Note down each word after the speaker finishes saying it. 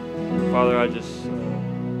Father, I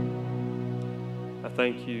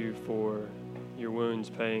thank you for your wounds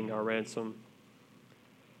paying our ransom.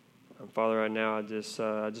 Father, right now I just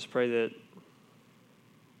pray that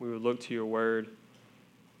we would look to your word.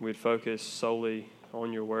 We'd focus solely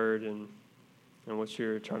on your word and what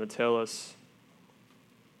you're trying to tell us.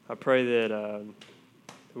 I pray that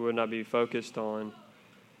we would not be focused on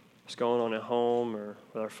what's going on at home or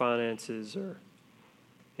with our finances or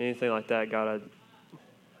anything like that. God,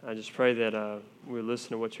 I just pray that we would listen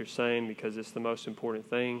to what you're saying because it's the most important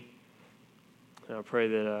thing. And I pray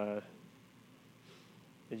that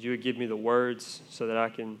you would give me the words so that I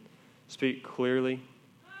can speak clearly.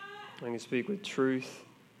 I can speak with truth,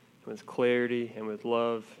 with clarity, and with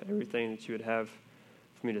love, everything that you would have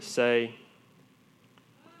for me to say.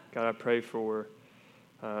 God, I pray for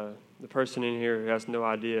the person in here who has no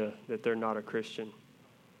idea that they're not a Christian.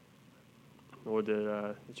 Lord,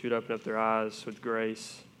 that you would open up their eyes with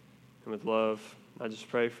grace and with love. I just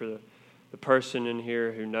pray for the person in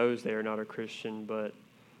here who knows they are not a Christian, but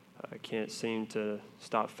can't seem to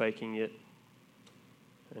stop faking it.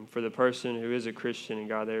 And for the person who is a Christian and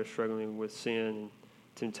God, they're struggling with sin and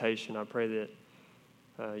temptation, I pray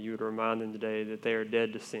that you would remind them today that they are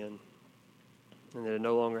dead to sin and that it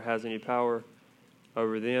no longer has any power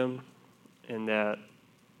over them, and that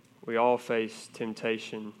we all face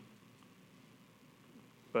temptation,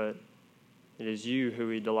 but it is you who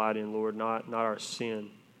we delight in, Lord, not our sin.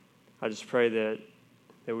 I just pray that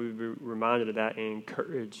we would be reminded of that and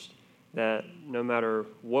encouraged that no matter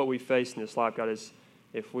what we face in this life, God,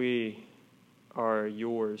 if we are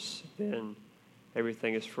yours, then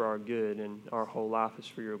everything is for our good and our whole life is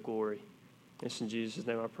for your glory. It's in Jesus'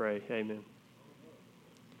 name I pray. Amen.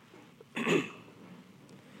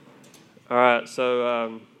 All right,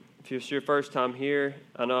 so if it's your first time here,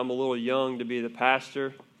 I know I'm a little young to be the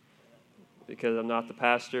pastor because I'm not the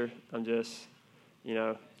pastor. I'm just,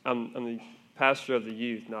 I'm the pastor of the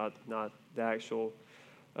youth, not the actual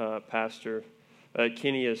pastor.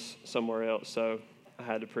 Kenny is somewhere else, so I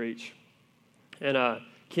had to preach. And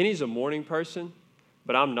Kenny's a morning person,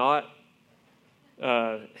 but I'm not.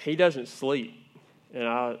 He doesn't sleep, and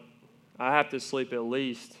I have to sleep at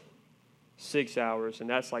least 6 hours, and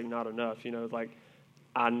that's like not enough.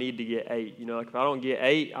 I need to get 8. If I don't get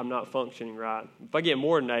 8, I'm not functioning right. If I get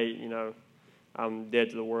more than 8, I'm dead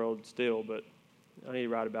to the world still, but I need to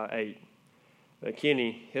write about 8. But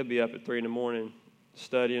Kenny, he'll be up at 3 in the morning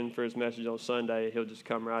studying for his message on Sunday. He'll just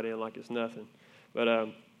come right in like it's nothing. But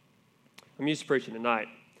I'm used to preaching at night.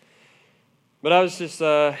 But I was just,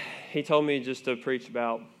 he told me just to preach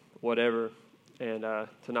about whatever and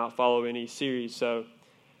to not follow any series. So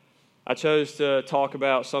I chose to talk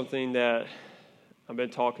about something that I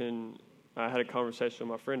had a conversation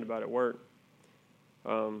with my friend about at work.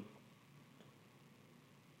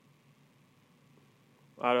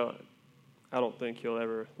 I don't think he'll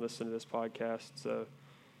ever listen to this podcast, so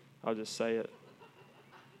I'll just say it.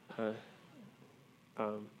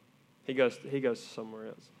 He goes somewhere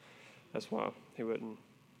else. That's why he wouldn't.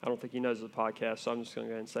 I don't think he knows the podcast, so I'm just going to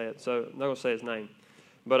go ahead and say it. So I'm not going to say his name.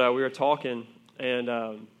 But we were talking,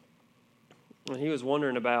 and he was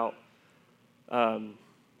wondering about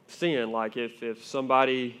sin, like if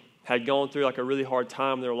somebody had gone through like a really hard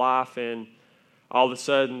time in their life, and all of a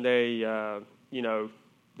sudden they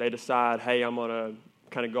decide, hey, I'm going to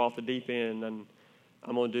kind of go off the deep end and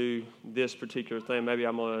I'm going to do this particular thing. Maybe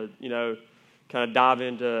I'm going to, kind of dive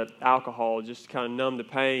into alcohol just to kind of numb the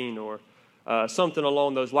pain or something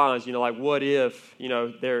along those lines. Like what if,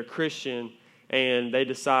 they're a Christian and they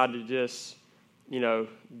decide to just, go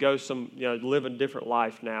live a different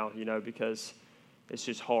life now, because it's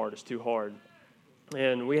just hard. It's too hard.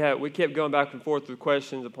 And we kept going back and forth with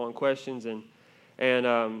questions upon questions,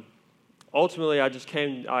 and ultimately, I just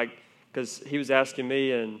came, because he was asking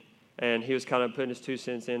me, and he was kind of putting his 2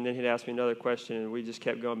 cents in. Then he'd ask me another question, and we just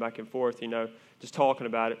kept going back and forth, just talking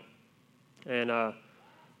about it. And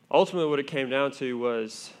ultimately, what it came down to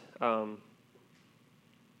was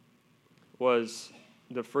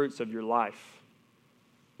the fruits of your life.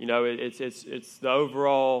 It's the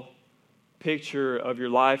overall picture of your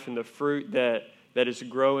life and the fruit that is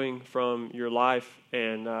growing from your life,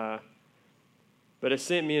 and but it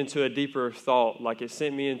sent me into a deeper thought. Like it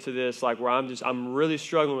sent me into this, like where I'm really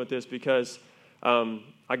struggling with this because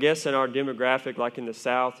I guess in our demographic, like in the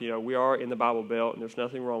South, we are in the Bible Belt, and there's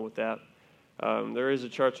nothing wrong with that. There is a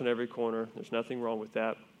church on every corner. There's nothing wrong with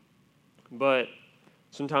that. But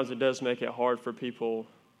sometimes it does make it hard for people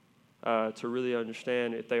to really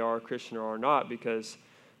understand if they are a Christian or are not, because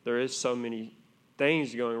there is so many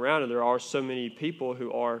things going around, and there are so many people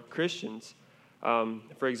who are Christians.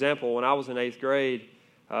 For example, when I was in 8th grade,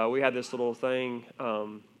 we had this little thing,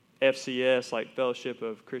 FCS, like Fellowship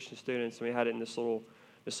of Christian Students, and we had it in this little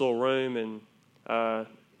room, and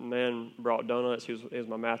man brought donuts. He was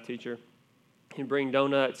my math teacher. He'd bring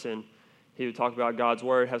donuts, and he would talk about God's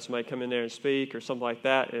Word, have somebody come in there and speak or something like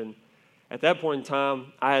that. And at that point in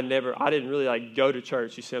time, I didn't really like go to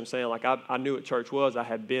church. You see what I'm saying? Like I knew what church was. I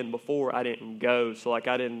had been before. I didn't go. So like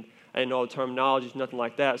I didn't know all the terminologies, nothing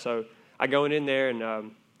like that. So I go in there,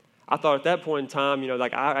 and I thought at that point in time,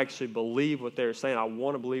 like I actually believe what they're saying. I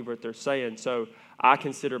want to believe what they're saying. So I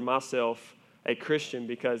consider myself a Christian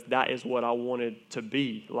because that is what I wanted to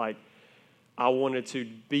be. Like I wanted to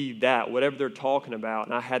be that, whatever they're talking about,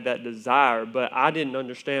 and I had that desire, but I didn't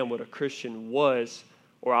understand what a Christian was,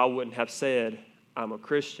 or I wouldn't have said I'm a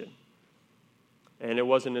Christian. And it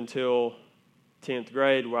wasn't until 10th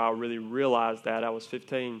grade where I really realized that. I was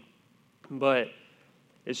 15. But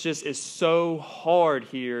it's so hard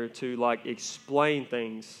here to like explain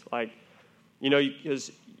things. Like,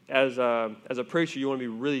 because as a preacher, you want to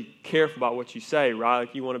be really careful about what you say, right?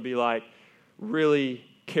 Like you want to be like really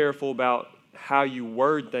careful about how you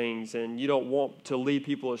word things, and you don't want to lead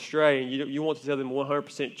people astray, and you want to tell them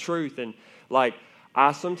 100% truth. And like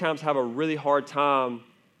I sometimes have a really hard time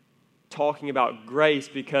talking about grace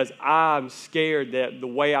because I'm scared that the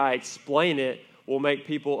way I explain it will make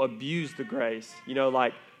people abuse the grace.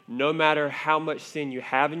 Like no matter how much sin you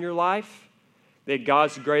have in your life, that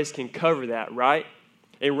God's grace can cover that, right?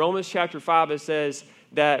 In Romans chapter 5, it says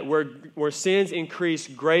that where sins increase,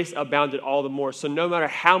 grace abounded all the more. So no matter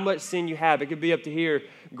how much sin you have, it could be up to here,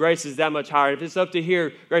 grace is that much higher. If it's up to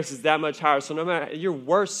here, grace is that much higher. So no matter your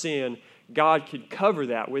worst sin, God could cover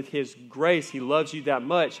that with His grace. He loves you that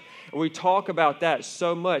much. And we talk about that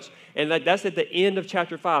so much. And that's at the end of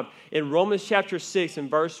chapter 5. In Romans chapter 6 and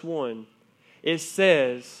verse 1, it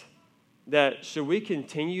says that should we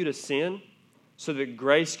continue to sin so that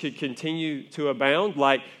grace could continue to abound?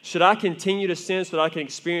 Like, should I continue to sin so that I can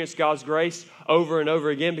experience God's grace over and over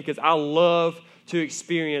again? Because I love to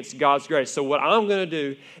experience God's grace. So what I'm going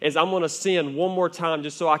to do is I'm going to sin one more time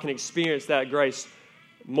just so I can experience that grace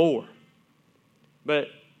more. But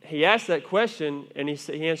he asked that question, and he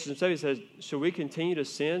answers himself. He says, should we continue to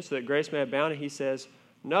sin so that grace may abound? And he says,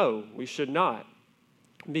 no, we should not.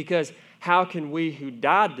 Because how can we who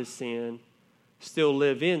died to sin still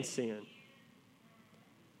live in sin?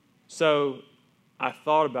 So I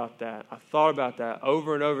thought about that.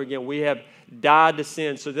 Over and over again. We have died to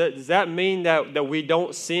sin. So does that mean that we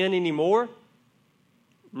don't sin anymore?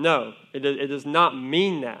 No, it does not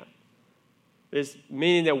mean that. It's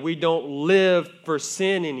meaning that we don't live for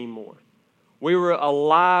sin anymore. We were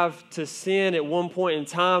alive to sin at one point in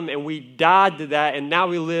time, and we died to that, and now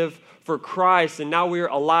we live for Christ, and now we are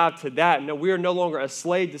alive to that. No, we are no longer a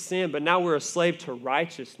slave to sin, but now we're a slave to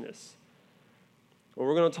righteousness. Well,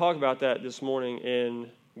 we're going to talk about that this morning in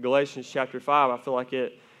Galatians chapter 5. I feel like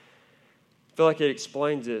it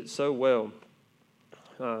explains it so well.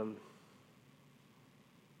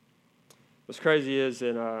 What's crazy is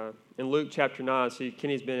in Luke chapter 9, see,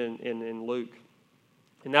 Kenny's been in Luke,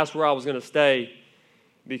 and that's where I was going to stay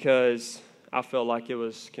because I felt like it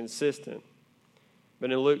was consistent.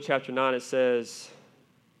 But in Luke chapter 9, it says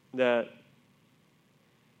that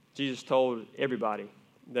Jesus told everybody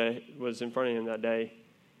that was in front of him that day,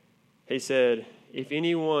 he said, if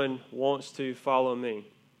anyone wants to follow me,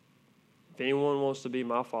 if anyone wants to be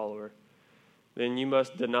my follower, then you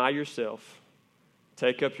must deny yourself,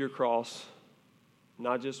 take up your cross,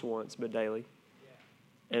 not just once, but daily,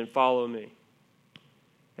 and follow me.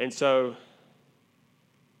 And so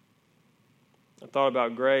I thought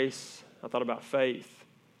about grace, I thought about faith,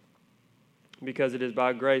 because it is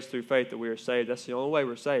by grace through faith that we are saved. That's the only way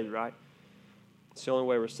we're saved, right? It's the only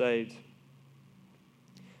way we're saved.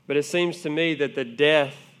 But it seems to me that the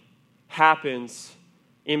death happens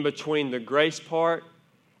in between the grace part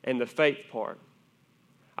and the faith part.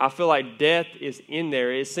 I feel like death is in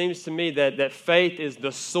there. It seems to me that faith is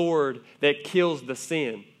the sword that kills the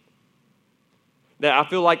sin. That I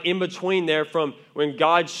feel like in between there, from when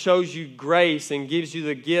God shows you grace and gives you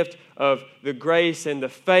the gift of the grace and the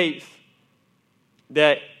faith,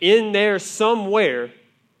 that in there somewhere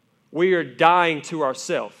we are dying to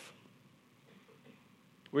ourselves.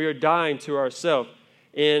 We are dying to ourselves.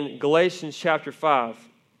 In Galatians chapter 5,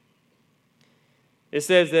 it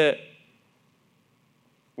says that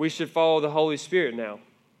we should follow the Holy Spirit now.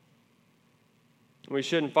 We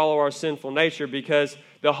shouldn't follow our sinful nature because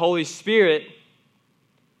the Holy Spirit,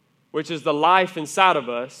 which is the life inside of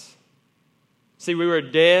us, see, we were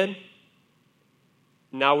dead,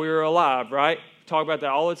 now we are alive, right? We talk about that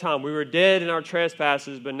all the time. We were dead in our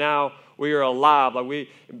trespasses, but now we are alive.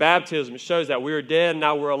 Baptism shows that we are dead and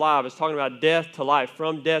now we're alive. It's talking about death to life,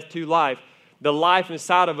 from death to life. The life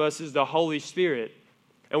inside of us is the Holy Spirit.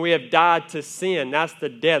 And we have died to sin. That's the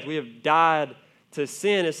death. We have died to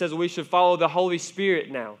sin. It says we should follow the Holy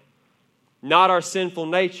Spirit now, not our sinful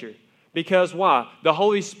nature. Because why? The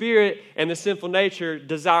Holy Spirit and the sinful nature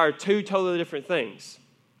desire two totally different things.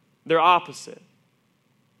 They're opposite.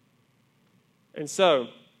 And so,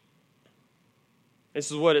 this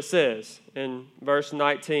is what it says in verse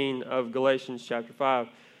 19 of Galatians chapter 5.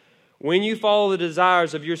 When you follow the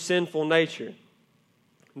desires of your sinful nature,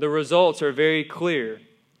 the results are very clear.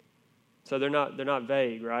 So they're not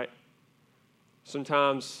vague, right?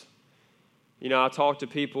 Sometimes, I talk to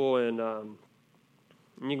people and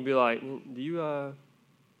you can be like, do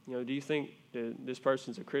you think that this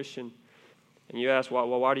person's a Christian? And you ask, well,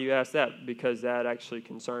 why do you ask that? Because that actually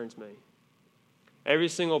concerns me. Every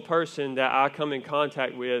single person that I come in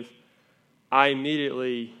contact with, I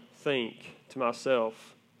immediately think to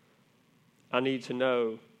myself, I need to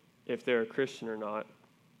know if they're a Christian or not.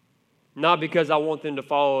 Not because I want them to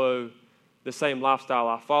follow the same lifestyle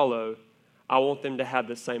I follow. I want them to have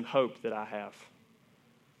the same hope that I have.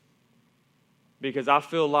 Because I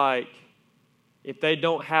feel like if they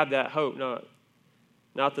don't have that hope,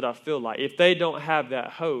 not that I feel like, if they don't have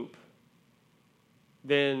that hope,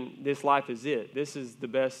 then this life is it. This is the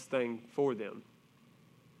best thing for them.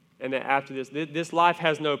 And that after this life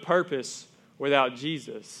has no purpose without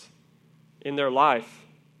Jesus in their life.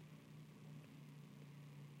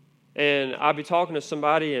 And I'll be talking to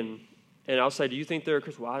somebody and I'll say, do you think they're a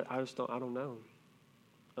Christian? Well, I don't know.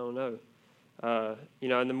 I don't know.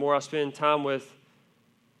 And the more I spend time with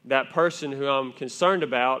that person who I'm concerned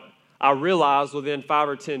about, I realize within 5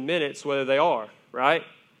 or 10 minutes whether they are, right?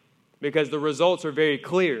 Because the results are very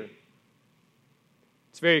clear.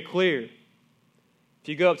 It's very clear. If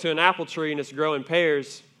you go up to an apple tree and it's growing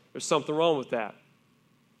pears, there's something wrong with that.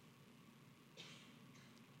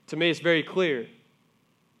 To me, it's very clear.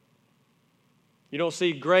 You don't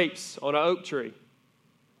see grapes on an oak tree.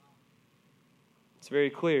 It's very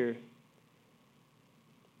clear.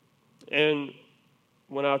 And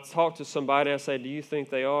when I talk to somebody, I say, do you think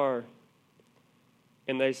they are?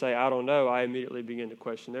 And they say, I don't know. I immediately begin to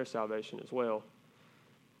question their salvation as well.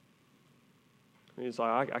 And it's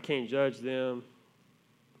like, I can't judge them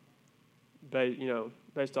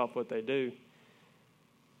based off what they do.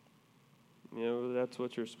 That's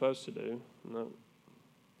what you're supposed to do. No.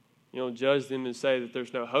 You don't judge them and say that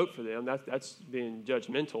there's no hope for them. That's being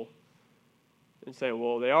judgmental. And say,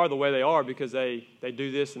 well, they are the way they are because they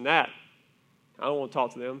do this and that. I don't want to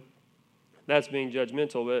talk to them. That's being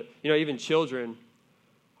judgmental. But, even children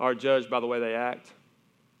are judged by the way they act.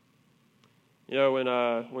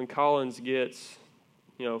 When Collins gets,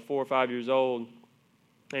 4 or 5 years old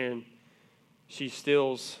and she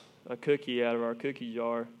steals a cookie out of our cookie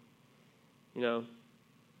jar, I'm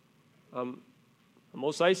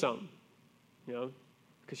going to say something,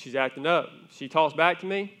 because she's acting up. She talks back to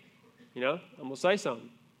me, I'm going to say something.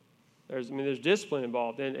 There's discipline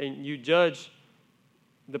involved, and you judge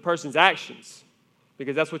the person's actions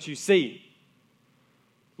because that's what you see.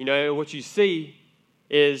 What you see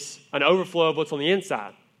is an overflow of what's on the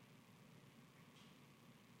inside.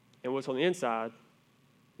 And what's on the inside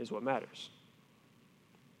is what matters.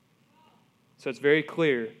 So it's very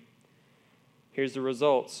clear. Here's the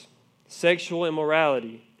results. Sexual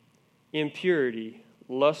immorality, impurity,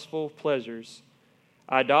 lustful pleasures,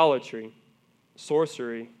 idolatry,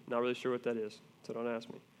 sorcery, not really sure what that is, so don't ask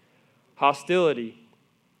me. Hostility,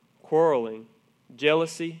 quarreling,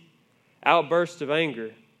 jealousy, outbursts of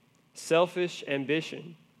anger, selfish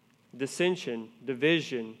ambition, dissension,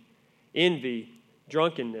 division, envy,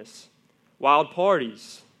 drunkenness, wild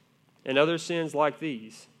parties, and other sins like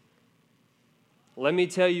these. Let me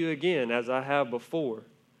tell you again, as I have before,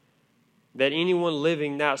 that anyone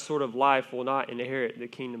living that sort of life will not inherit the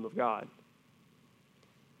kingdom of God.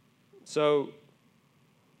 So,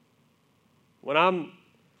 when I'm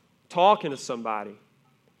talking to somebody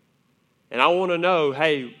and I want to know,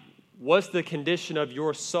 hey, what's the condition of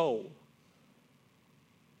your soul?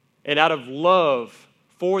 And out of love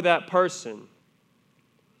for that person,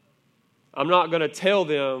 I'm not going to tell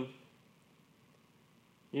them,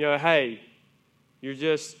 hey, you're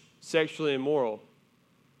just sexually immoral.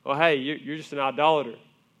 Or, hey, you're just an idolater.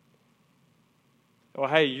 Or,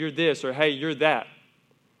 hey, you're this. Or, hey, you're that.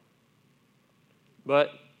 But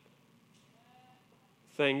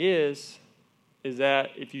the thing is that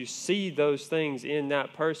if you see those things in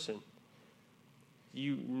that person,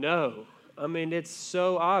 it's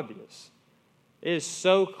so obvious. It is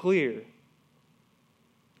so clear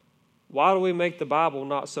why do we make the Bible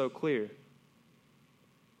not so clear?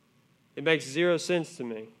 It makes zero sense to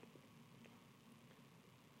me.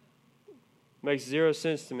 It makes zero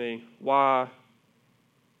sense to me why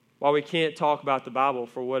we can't talk about the Bible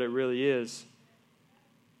for what it really is.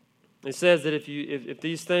 It says that if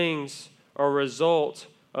these things are a result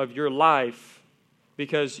of your life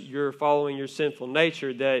because you're following your sinful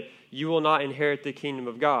nature, that you will not inherit the kingdom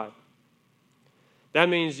of God. That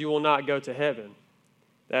means you will not go to heaven.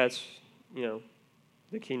 That's,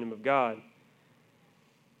 the kingdom of God.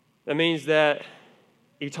 That means that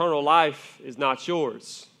eternal life is not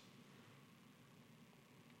yours.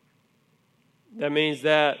 That means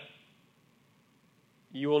that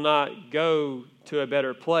you will not go to a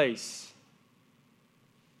better place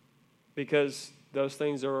because those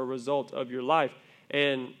things are a result of your life.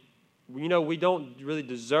 And, we don't really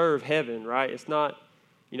deserve heaven, right? It's not,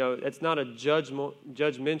 it's not a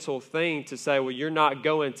judgmental thing to say, well, you're not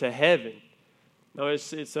going to heaven. No,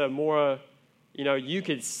 it's a more, you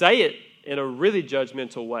could say it in a really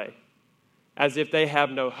judgmental way, as if they have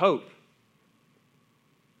no hope.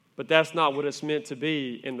 But that's not what it's meant to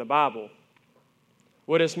be in the Bible.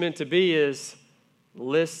 What it's meant to be is,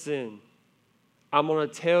 listen, I'm going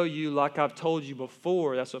to tell you like I've told you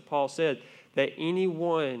before. That's what Paul said, that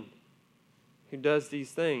anyone who does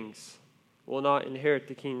these things will not inherit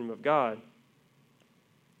the kingdom of God.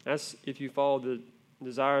 That's if you follow the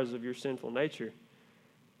desires of your sinful nature.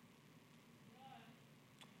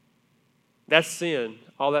 That's sin,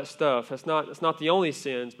 all that stuff. It's not the only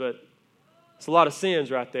sins, but it's a lot of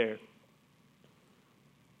sins right there.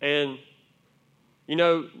 And,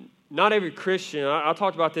 not every Christian, I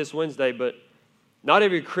talked about this Wednesday, but not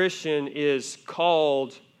every Christian is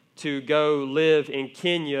called to go live in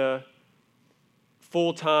Kenya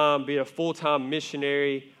full-time, be a full-time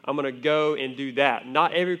missionary. I'm going to go and do that.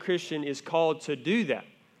 Not every Christian is called to do that.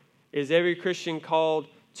 Is every Christian called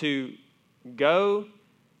to go?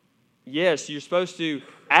 Yes, you're supposed to,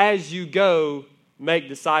 as you go, make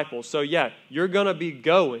disciples. So yeah, you're going to be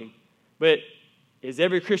going. But is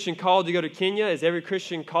every Christian called to go to Kenya? Is every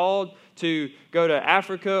Christian called to go to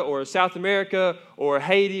Africa or South America or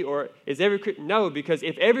Haiti? Or is no, because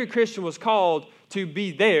if every Christian was called to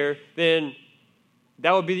be there, then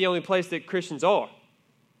that would be the only place that Christians are.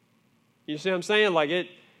 You see what I'm saying? Like it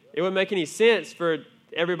wouldn't make any sense for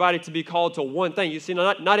everybody to be called to one thing. You see,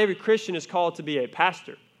 not every Christian is called to be a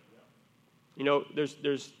pastor.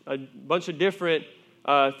 There's a bunch of different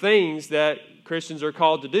things that Christians are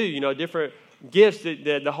called to do. Different gifts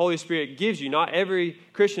that the Holy Spirit gives you. Not every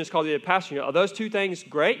Christian is called to be a pastor. Are those two things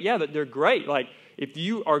great? Yeah, they're great. Like if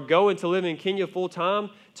you are going to live in Kenya full time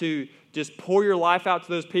to just pour your life out to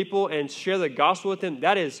those people and share the gospel with them,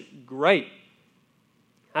 that is great.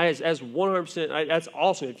 That's 100%. That's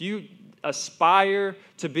awesome. If you aspire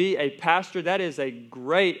to be a pastor, that is a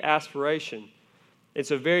great aspiration.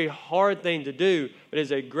 It's a very hard thing to do, but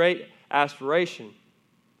it's a great aspiration.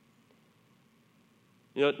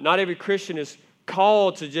 Not every Christian is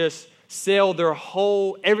called to just sell their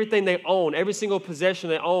everything they own, every single possession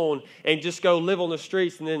they own, and just go live on the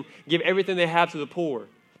streets and then give everything they have to the poor.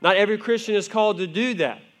 Not every Christian is called to do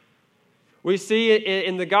that. We see it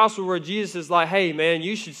in the gospel where Jesus is like, hey, man,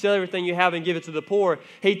 you should sell everything you have and give it to the poor.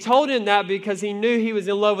 He told him that because he knew he was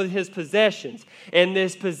in love with his possessions. And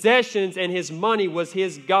his possessions and his money was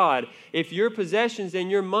his God. If your possessions and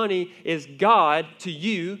your money is God to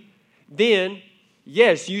you, then,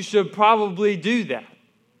 yes, you should probably do that.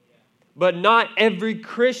 But not every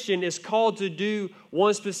Christian is called to do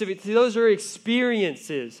one specific. See, those are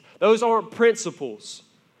experiences. Those aren't principles.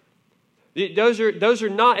 Those are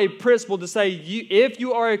not a principle to say, if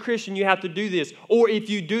you are a Christian, you have to do this. Or if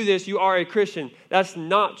you do this, you are a Christian. That's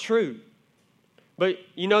not true. But,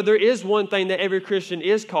 there is one thing that every Christian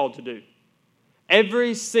is called to do.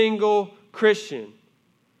 Every single Christian,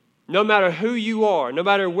 no matter who you are, no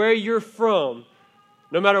matter where you're from,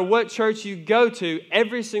 no matter what church you go to,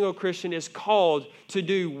 every single Christian is called to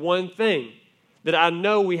do one thing that I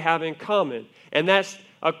know we have in common. And that's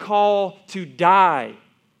a call to die.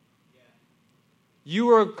 You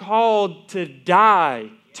are called to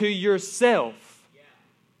die to yourself.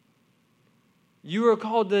 You are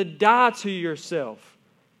called to die to yourself.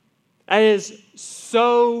 That is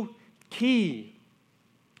so key.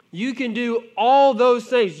 You can do all those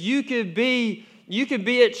things. You could be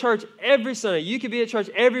at church every Sunday. You could be at church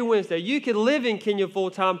every Wednesday. You could live in Kenya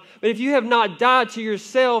full time. But if you have not died to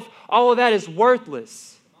yourself, all of that is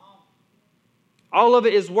worthless. All of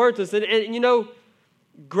it is worthless. And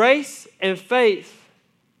grace and faith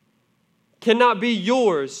cannot be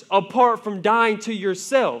yours apart from dying to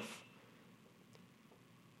yourself.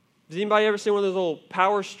 Has anybody ever seen one of those little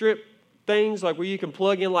power strip things, like where you can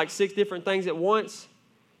plug in like 6 different things at once,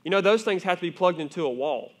 those things have to be plugged into a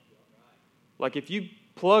wall. Like if you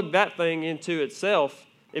plug that thing into itself,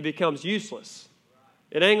 it becomes useless.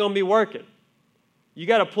 It ain't going to be working. You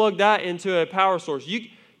got to plug that into a power source.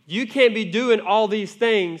 You can't be doing all these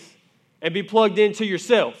things and be plugged into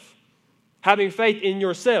yourself. Having faith in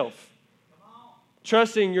yourself.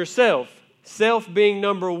 Trusting yourself. Self being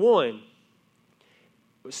number one.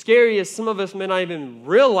 What's scary is some of us may not even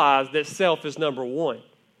realize that self is number one.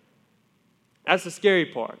 That's the scary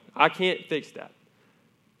part. I can't fix that.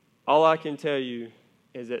 All I can tell you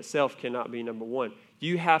is that self cannot be number one.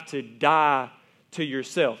 You have to die to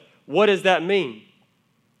yourself. What does that mean?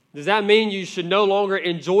 Does that mean you should no longer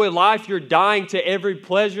enjoy life? You're dying to every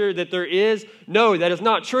pleasure that there is? No, that is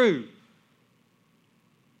not true.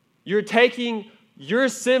 You're taking your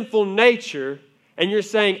sinful nature and you're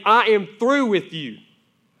saying, I am through with you.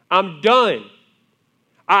 I'm done.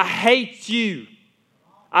 I hate you.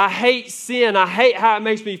 I hate sin. I hate how it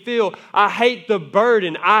makes me feel. I hate the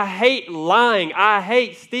burden. I hate lying. I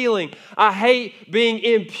hate stealing. I hate being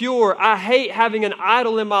impure. I hate having an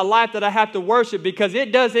idol in my life that I have to worship because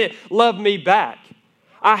it doesn't love me back.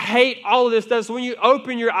 I hate all of this stuff. So when you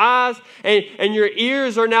open your eyes and your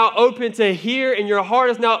ears are now open to hear and your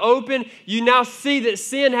heart is now open, you now see that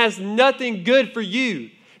sin has nothing good for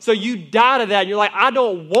you. So you die to that and you're like, I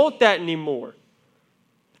don't want that anymore.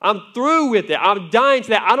 I'm through with it. I'm dying to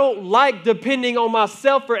that. I don't like depending on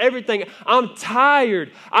myself for everything. I'm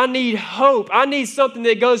tired. I need hope. I need something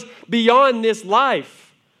that goes beyond this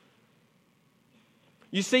life.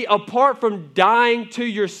 You see, apart from dying to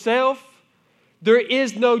yourself, there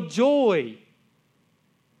is no joy.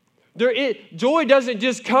 Joy doesn't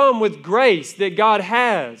just come with grace that God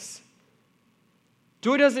has.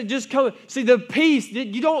 Joy doesn't just come. See, the peace,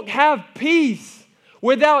 you don't have peace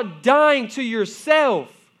without dying to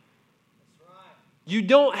yourself. You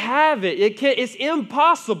don't have it. It's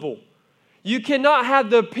impossible. You cannot have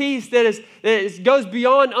the peace that goes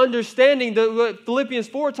beyond understanding that what Philippians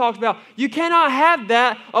 4 talks about. You cannot have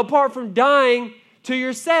that apart from dying to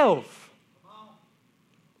yourself.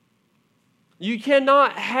 You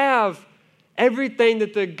cannot have everything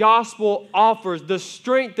that the gospel offers, the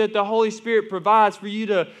strength that the Holy Spirit provides for you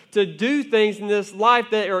to do things in this life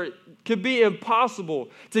that could be impossible,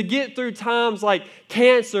 to get through times like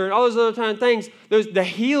cancer and all those other kind of things. There's the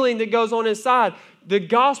healing that goes on inside. The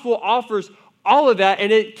gospel offers all of that,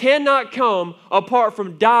 and it cannot come apart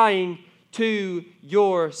from dying to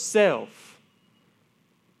yourself.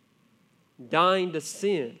 Dying to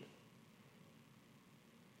sin.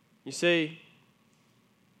 You see,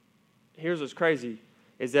 here's what's crazy,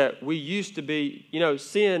 is that we used to be,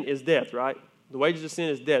 sin is death, right? The wages of sin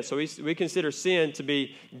is death. So we consider sin to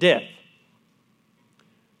be death.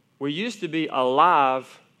 We used to be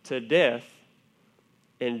alive to death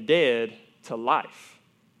and dead to life,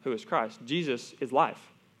 who is Christ. Jesus is life.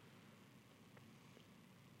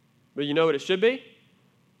 But you know what it should be?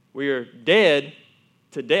 We are dead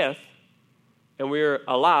to death and we are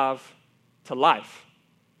alive to life.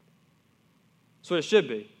 That's what it should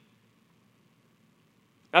be.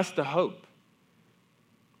 That's the hope.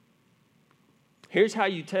 Here's how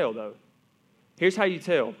you tell, though. Here's how you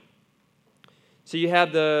tell. So you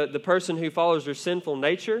have the person who follows their sinful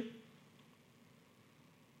nature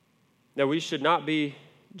that we should not be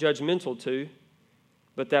judgmental to,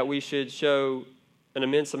 but that we should show an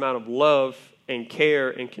immense amount of love and care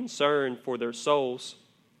and concern for their souls.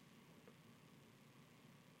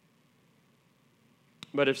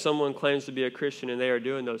 But if someone claims to be a Christian and they are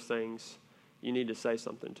doing those things, you need to say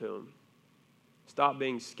something to them. Stop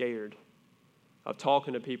being scared of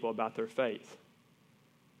talking to people about their faith.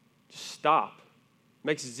 Just stop.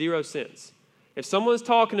 Makes zero sense. If someone's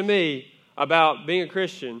talking to me about being a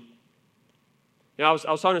Christian, I was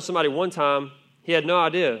talking to somebody one time, he had no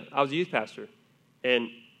idea I was a youth pastor. And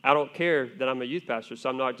I don't care that I'm a youth pastor, so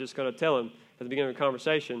I'm not just going to tell him at the beginning of a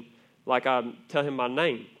conversation like I tell him my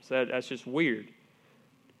name. So that's just weird.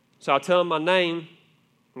 So I tell him my name,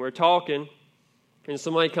 and we're talking, and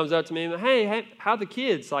somebody comes up to me and, hey, how are the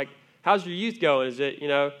kids? Like, how's your youth going? Is it,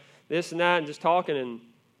 this and that, and just talking, and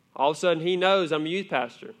all of a sudden he knows I'm a youth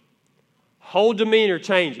pastor. Whole demeanor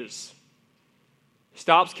changes.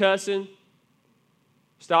 Stops cussing,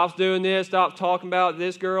 stops doing this, stops talking about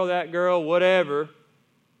this girl, that girl, whatever.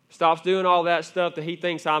 Stops doing all that stuff that he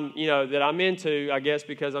thinks that I'm into, I guess,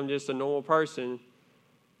 because I'm just a normal person.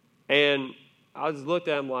 And I just looked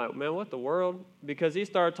at him like, man, what the world? Because he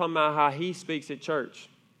started talking about how he speaks at church.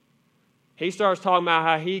 He starts talking about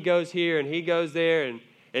how he goes here and he goes there and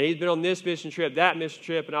he's been on this mission trip, that mission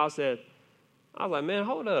trip. And I was like, man,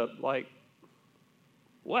 hold up. Like,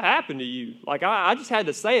 what happened to you? Like, I just had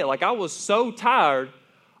to say it. Like, I was so tired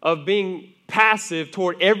of being passive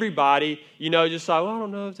toward everybody, just like, well, I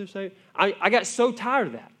don't know if they're saved. I got so tired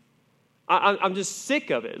of that. I'm just sick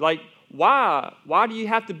of it. Like, why do you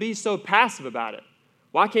have to be so passive about it?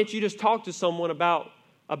 Why can't you just talk to someone about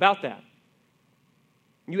that?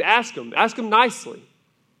 You ask them nicely.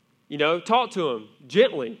 Talk to them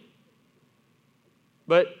gently.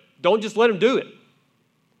 But don't just let them do it.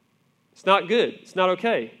 It's not good. It's not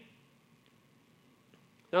okay.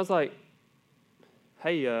 And I was like,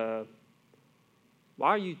 hey, why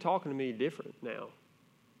are you talking to me different now?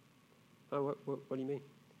 Oh, what do you mean?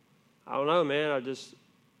 I don't know, man.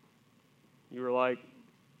 You were like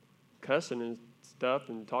cussing and stuff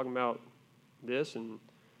and talking about this. And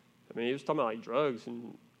he was talking about like drugs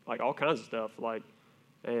and like all kinds of stuff. Like,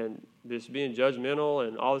 and this being judgmental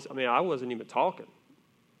and all this. I wasn't even talking.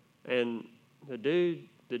 And the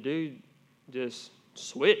dude just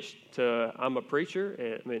switched to, I'm a preacher.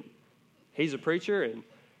 And he's a preacher and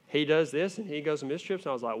he does this and he goes on mission trips.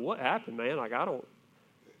 And I was like, what happened, man? Like,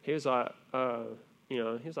 he was like, he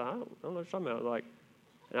was like, I don't know what you're talking about. Like,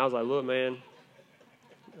 and I was like, look, man,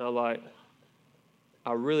 I was like,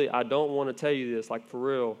 I don't want to tell you this, like, for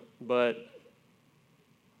real, but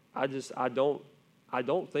I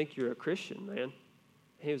don't think you're a Christian, man.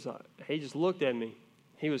 He was like, he just looked at me.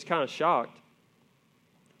 He was kind of shocked.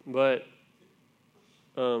 But,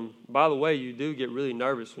 by the way, you do get really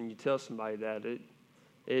nervous when you tell somebody that.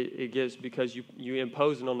 It gets, because you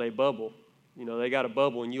imposing on their bubble. They got a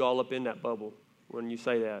bubble and you all up in that bubble when you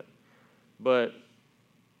say that. But,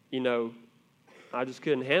 I just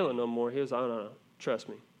couldn't handle it no more. He was like, no, trust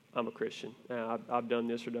me, I'm a Christian. I've done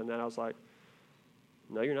this or done that. I was like,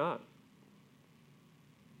 no, you're not.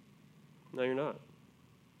 No, you're not.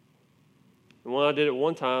 And when I did it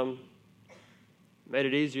one time, made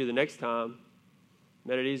it easier the next time.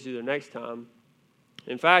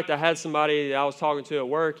 In fact, I had somebody that I was talking to at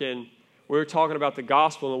work, and we were talking about the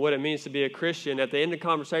gospel and what it means to be a Christian. At the end of the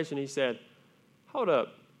conversation, he said, hold up.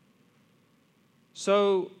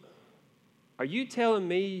 So, are you telling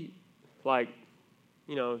me, like,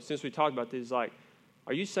 since we talked about this, like,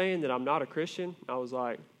 are you saying that I'm not a Christian? I was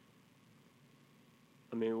like,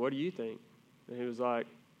 what do you think? And he was like,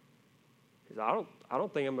 I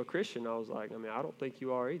don't think I'm a Christian. I was like, I don't think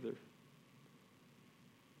you are either.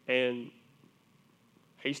 And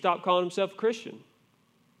he stopped calling himself a Christian.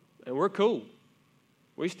 And we're cool.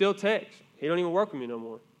 We still text. He don't even work with me no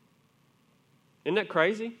more. Isn't that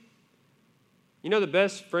crazy? The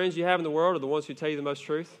best friends you have in the world are the ones who tell you the most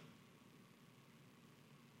truth.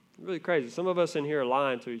 It's really crazy. Some of us in here are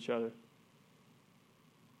lying to each other.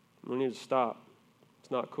 We need to stop.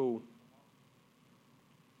 It's not cool.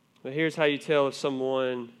 But here's how you tell if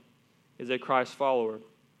someone is a Christ follower.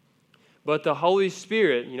 But the Holy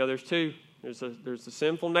Spirit, there's two. There's the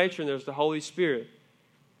sinful nature and there's the Holy Spirit.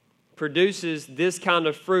 Produces this kind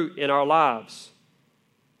of fruit in our lives.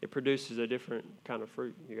 It produces a different kind of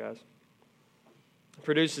fruit, you guys. It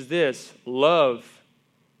produces this: love,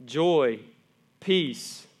 joy,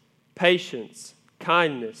 peace, patience,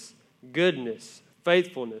 kindness, goodness,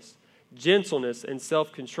 faithfulness, gentleness, and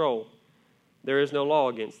self-control. There is no law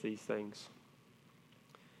against these things.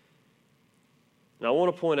 And I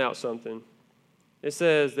want to point out something. It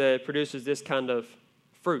says that it produces this kind of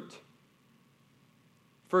fruit.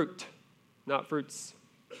 Fruit, not fruits.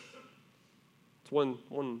 It's one,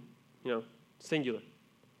 singular.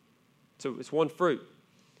 So it's one fruit.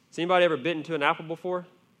 Has anybody ever bitten into an apple before?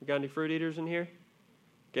 You got any fruit eaters in here?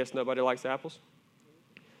 Guess nobody likes apples.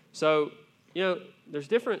 So, there's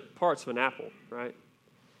different parts of an apple, right?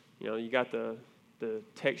 You got the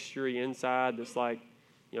textury inside that's like,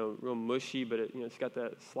 real mushy, but it's got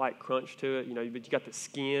that slight crunch to it. But you got the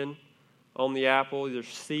skin on the apple. There's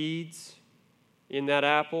seeds in that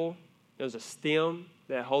apple. There's a stem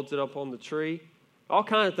that holds it up on the tree. All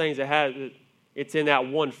kinds of things it's in that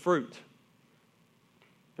one fruit.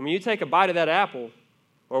 And when you take a bite of that apple,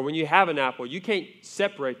 or when you have an apple, you can't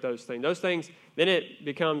separate those things. Those things, then it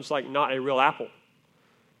becomes like not a real apple.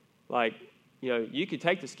 Like, you could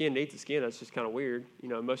take the skin to eat the skin. That's just kind of weird.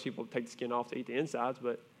 Most people take the skin off to eat the insides,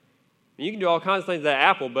 but you can do all kinds of things to that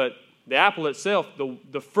apple, but the apple itself,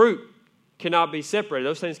 the fruit cannot be separated.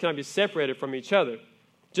 Those things cannot be separated from each other.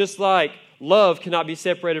 Just like love cannot be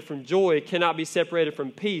separated from joy, cannot be separated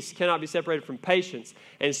from peace, cannot be separated from patience,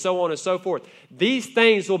 and so on and so forth. These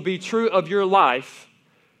things will be true of your life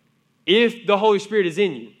if the Holy Spirit is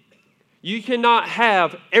in you. You cannot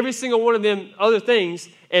have every single one of them other things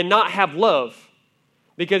and not have love,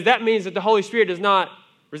 because that means that the Holy Spirit does not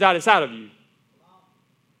reside inside of you.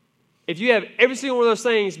 If you have every single one of those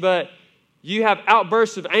things, but You have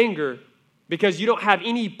outbursts of anger because you don't have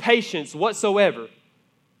any patience whatsoever.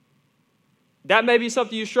 That may be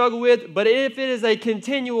something you struggle with, but if it is a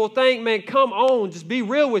continual thing, man, come on, just be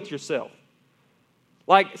real with yourself.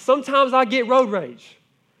 Like, sometimes I get road rage.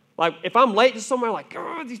 Like, if I'm late to somewhere, like,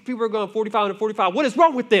 God, these people are going 45 and 45. What is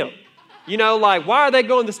wrong with them? You know, like, why are they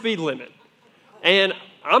going the speed limit? And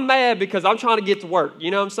I'm mad because I'm trying to get to work.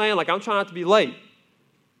 You know what I'm saying? Like, I'm trying not to be late.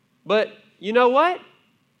 But you know what?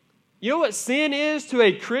 You know what sin is to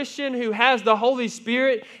a Christian who has the Holy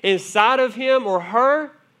Spirit inside of him or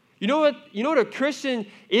her? You know what a Christian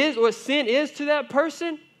is, what sin is to that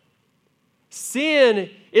person? Sin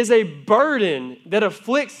is a burden that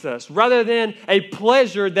afflicts us rather than a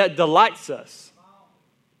pleasure that delights us.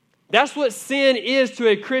 That's what sin is to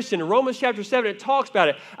a Christian. In Romans chapter 7, it talks about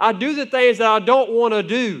it. I do the things that I don't want to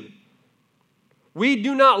do. We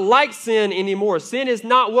do not like sin anymore. Sin is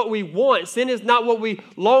not what we want. Sin is not what we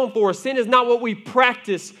long for. Sin is not what we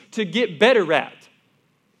practice to get better at.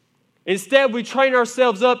 Instead, we train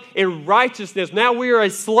ourselves up in righteousness. Now we are a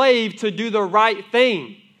slave to do the right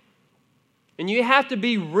thing. And you have to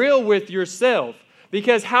be real with yourself,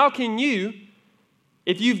 because how can you,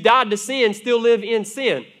 if you've died to sin, still live in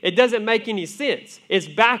sin? It doesn't make any sense. It's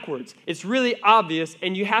backwards. It's really obvious,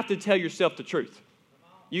 and you have to tell yourself the truth.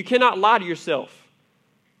 You cannot lie to yourself.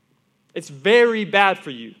 It's very bad for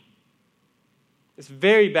you. It's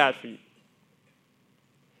very bad for you.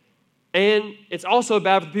 And it's also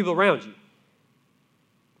bad for the people around you,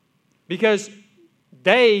 because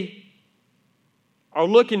they are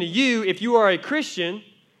looking to you, if you are a Christian,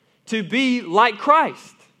 to be like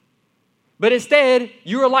Christ. But instead,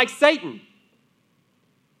 you are like Satan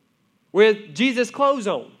with Jesus' clothes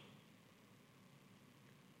on.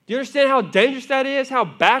 Do you understand how dangerous that is? How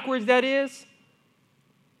backwards that is?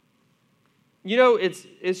 You know, it's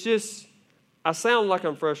just, I sound like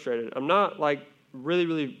I'm frustrated. I'm not like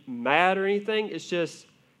really mad or anything. It's just,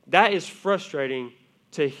 that is frustrating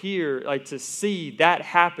to hear, like to see that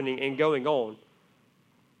happening and going on.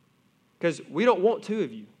 Because we don't want two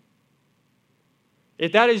of you.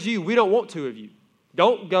 If that is you, we don't want two of you.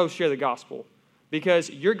 Don't go share the gospel,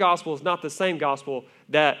 because your gospel is not the same gospel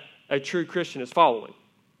that a true Christian is following.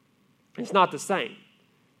 It's not the same.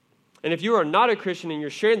 And if you are not a Christian and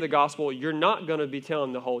you're sharing the gospel, you're not going to be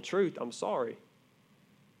telling the whole truth. I'm sorry.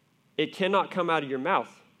 It cannot come out of your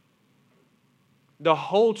mouth. The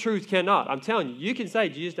whole truth cannot. I'm telling you, you can say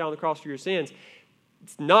Jesus died on the cross for your sins.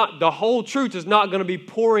 It's not, the whole truth is not going to be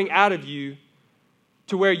pouring out of you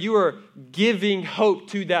to where you are giving hope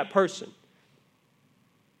to that person.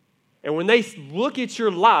 And when they look at your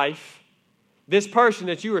life, this person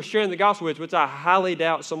that you are sharing the gospel with, which I highly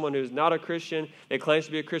doubt someone who is not a Christian that claims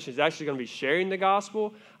to be a Christian is actually going to be sharing the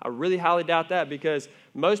gospel. I really highly doubt that, because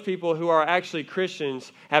most people who are actually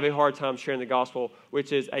Christians have a hard time sharing the gospel,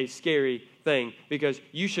 which is a scary thing, because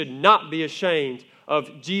you should not be ashamed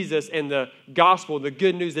of Jesus and the gospel, the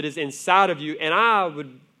good news that is inside of you. And I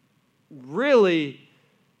would really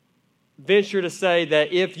venture to say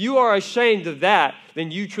that if you are ashamed of that,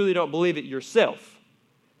 then you truly don't believe it yourself.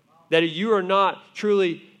 That you are not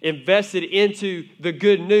truly invested into the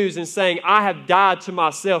good news and saying, I have died to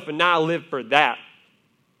myself and now I live for that.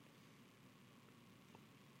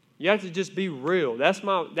 You have to just be real. That's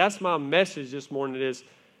my message this morning is,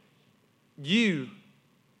 you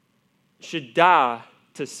should die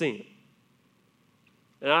to sin.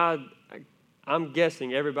 And I'm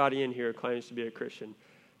guessing everybody in here claims to be a Christian.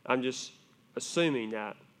 I'm just assuming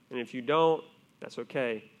that. And if you don't, that's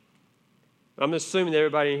okay. I'm assuming that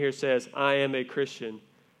everybody in here says, I am a Christian.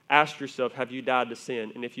 Ask yourself, have you died to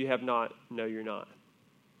sin? And if you have not, no, you're not.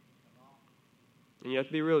 And you have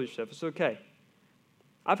to be real with yourself. It's okay.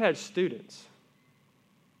 I've had students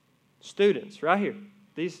right here,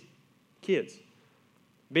 these kids,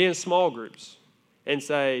 be in small groups and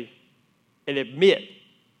say, and admit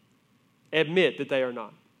that they are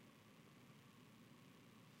not.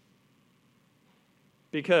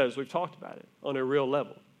 Because we've talked about it on a real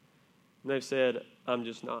level. And they've said, I'm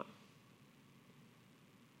just not.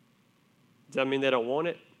 Does that mean they don't want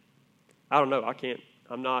it? I don't know.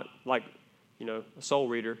 I'm not like, a soul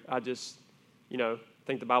reader. I just,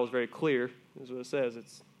 think the Bible's very clear. That's what it says.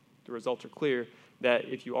 The results are clear that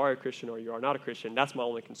if you are a Christian or you are not a Christian, that's my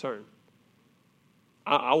only concern.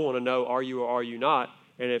 I want to know, are you or are you not?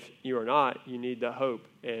 And if you are not, you need the hope.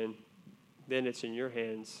 And then it's in your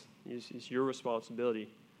hands. It's your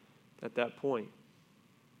responsibility at that point.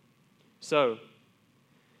 So,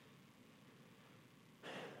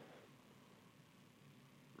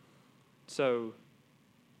 some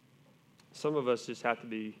of us just have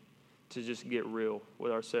to just get real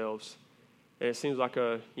with ourselves And it seems like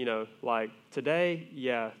like today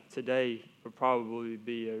would probably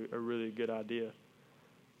be a really good idea.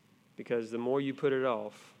 Because the more you put it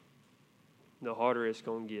off, the harder it's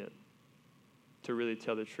going to get to really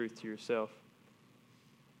tell the truth to yourself.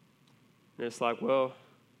 And it's like, well,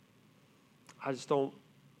 I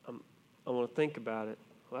want to think about it.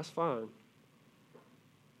 Well, that's fine.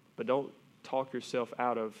 But don't talk yourself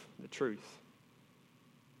out of the truth.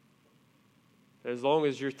 As long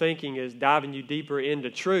as your thinking is diving you deeper into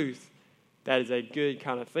truth, that is a good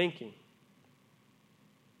kind of thinking.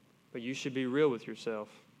 But you should be real with yourself.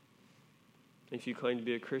 If you claim to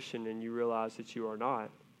be a Christian and you realize that you are not.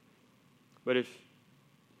 But if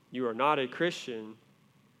you are not a Christian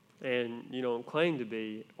and you don't claim to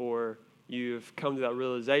be, or you've come to that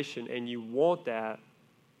realization and you want that,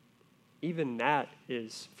 even that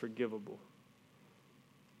is forgivable.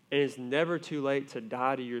 And it's never too late to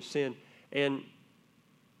die to your sin. And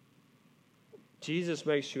Jesus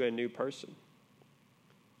makes you a new person.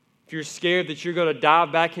 If you're scared that you're going to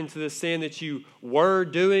dive back into the sin that you were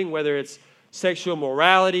doing, whether it's sexual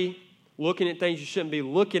morality, looking at things you shouldn't be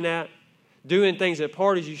looking at, doing things at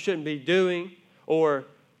parties you shouldn't be doing, or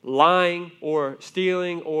lying or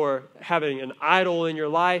stealing or having an idol in your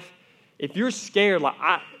life, if you're scared, like,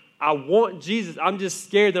 I want Jesus, I'm just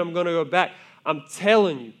scared that I'm going to go back, I'm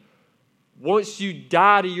telling you, once you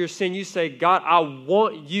die to your sin, you say, God, I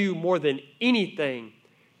want you more than anything.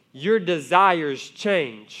 Your desires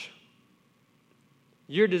change.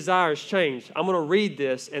 Your desires change. I'm going to read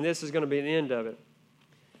this, and this is going to be the end of it.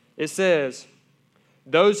 It says,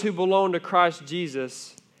 those who belong to Christ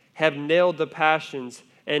Jesus have nailed the passions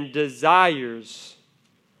and desires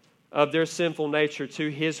of their sinful nature to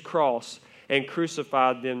His cross and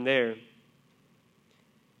crucified them there.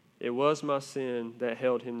 It was my sin that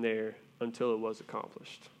held Him there until it was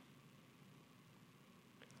accomplished.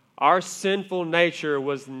 Our sinful nature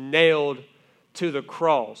was nailed to the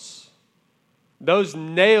cross. Those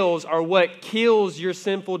nails are what kills your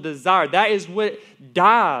sinful desire. That is what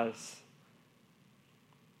dies.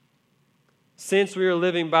 Since we are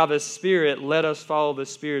living by the Spirit, let us follow the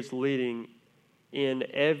Spirit's leading in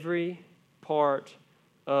every part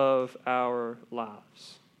of our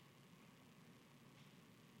lives.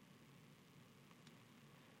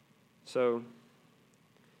 So,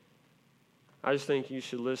 I just think you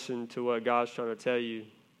should listen to what God's trying to tell you.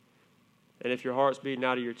 And if your heart's beating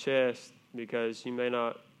out of your chest because you may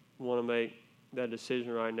not want to make that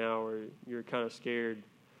decision right now, or you're kind of scared,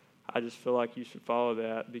 I just feel like you should follow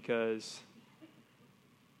that because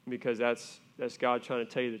that's God trying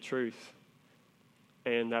to tell you the truth.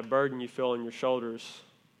 And that burden you feel on your shoulders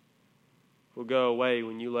will go away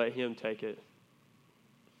when you let Him take it.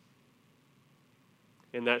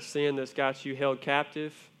 And that sin that's got you held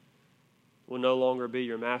captive will no longer be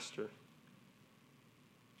your master.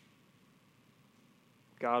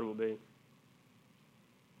 God will be.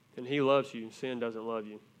 And He loves you. Sin doesn't love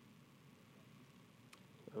you.